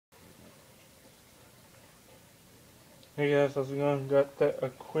Hey guys, how's it going? Got a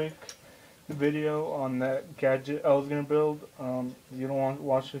quick video on that gadget I was gonna build. If you don't want to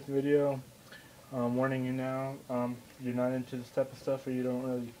watch this video, I'm warning you now. You're not into this type of stuff, or you don't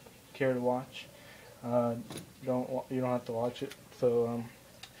really care to watch. Uh, you don't have to watch it.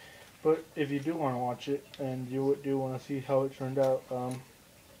 But if you do want to watch it and you do want to see how it turned out,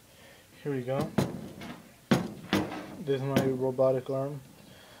 here we go. This is my robotic arm.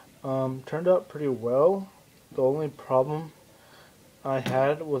 Turned out pretty well. The only problem I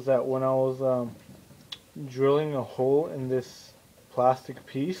had was that when I was drilling a hole in this plastic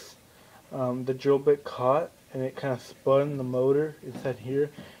piece, the drill bit caught and it kind of spun the motor inside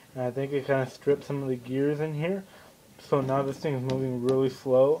here, and I think it kind of stripped some of the gears in here. So now this thing is moving really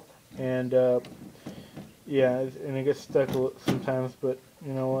slow, and yeah, and it gets stuck sometimes, but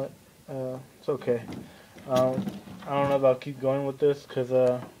you know what, it's okay. I don't know if I'll keep going with this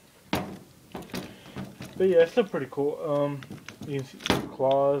but yeah, it's still pretty cool. You can see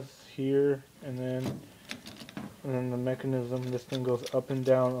claws here, and then the mechanism. This thing goes up and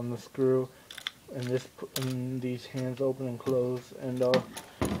down on the screw, and these hands open and close. And I'll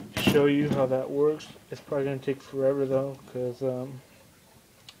show you how that works. It's probably gonna take forever though, because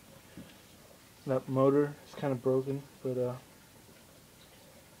that motor is kind of broken. But let's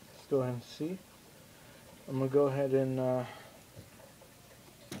go ahead and see. I'm gonna go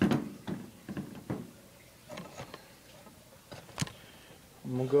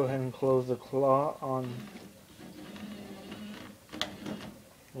ahead and close the claw on.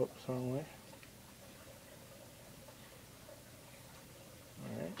 Whoops, wrong way.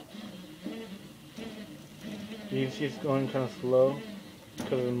 Alright. You can see it's going kind of slow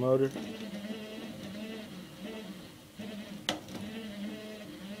because of the motor.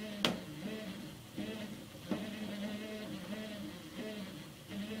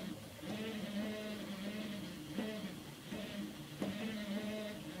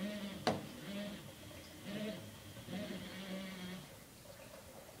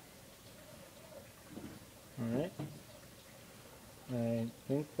 Alright. I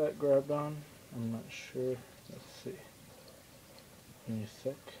think that grabbed on. I'm not sure. Let's see. Give me a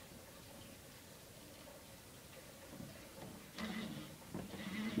sec.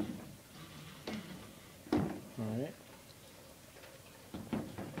 Alright.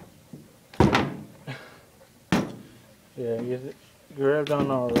 Yeah, I guess it grabbed on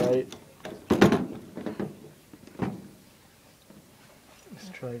alright. Let's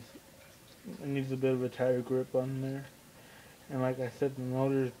try. It needs a bit of a tighter grip on there. And like I said, the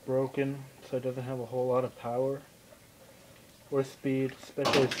motor is broken, so it doesn't have a whole lot of power or speed,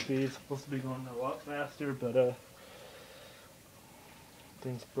 especially speed. It's supposed to be going a lot faster, but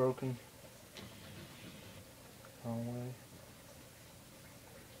thing's broken. Wrong way.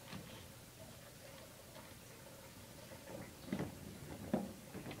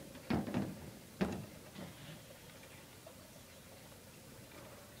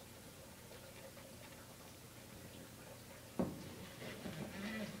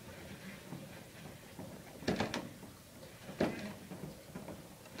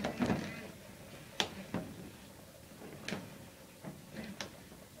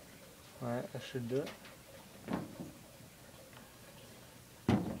 Alright, that should do it.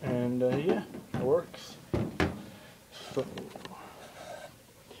 And yeah, it works. So,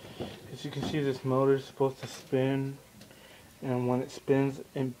 as you can see, this motor is supposed to spin, and when it spins,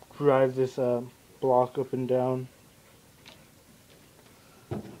 it drives this block up and down.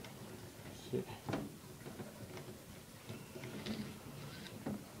 Let's see.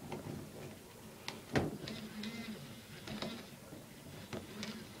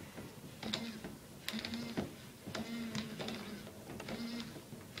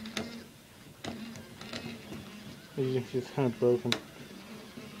 As you can see, it's kind of broken.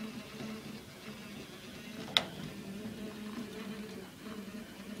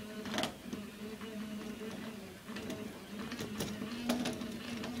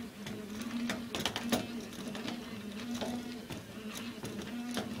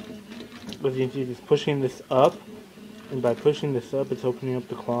 As you can see, it's pushing this up, and by pushing this up, it's opening up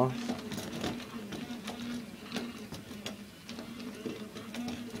the claws.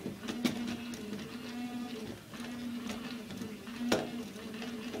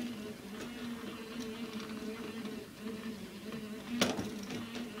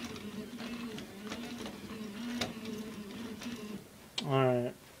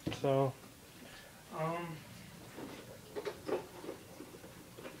 Alright, so,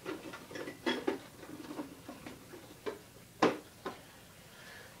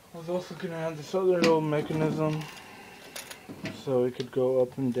 I was also going to add this other little mechanism so it could go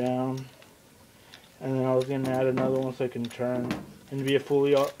up and down. and then I was gonna add another one so I can turn and be a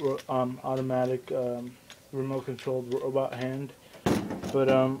fully automatic remote controlled robot hand. But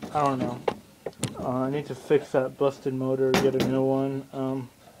I don't know. I need to fix that busted motor, get a new one. I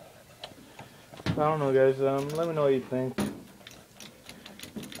don't know, guys. Let me know what you think.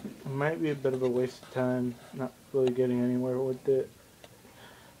 It might be a bit of a waste of time, not really getting anywhere with it.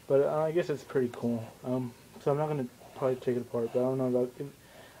 But I guess it's pretty cool. So I'm not gonna probably take it apart. But I don't know about.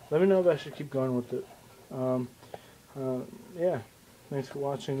 Let me know if I should keep going with it. Yeah. Thanks for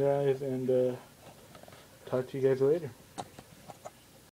watching, guys, and talk to you guys later.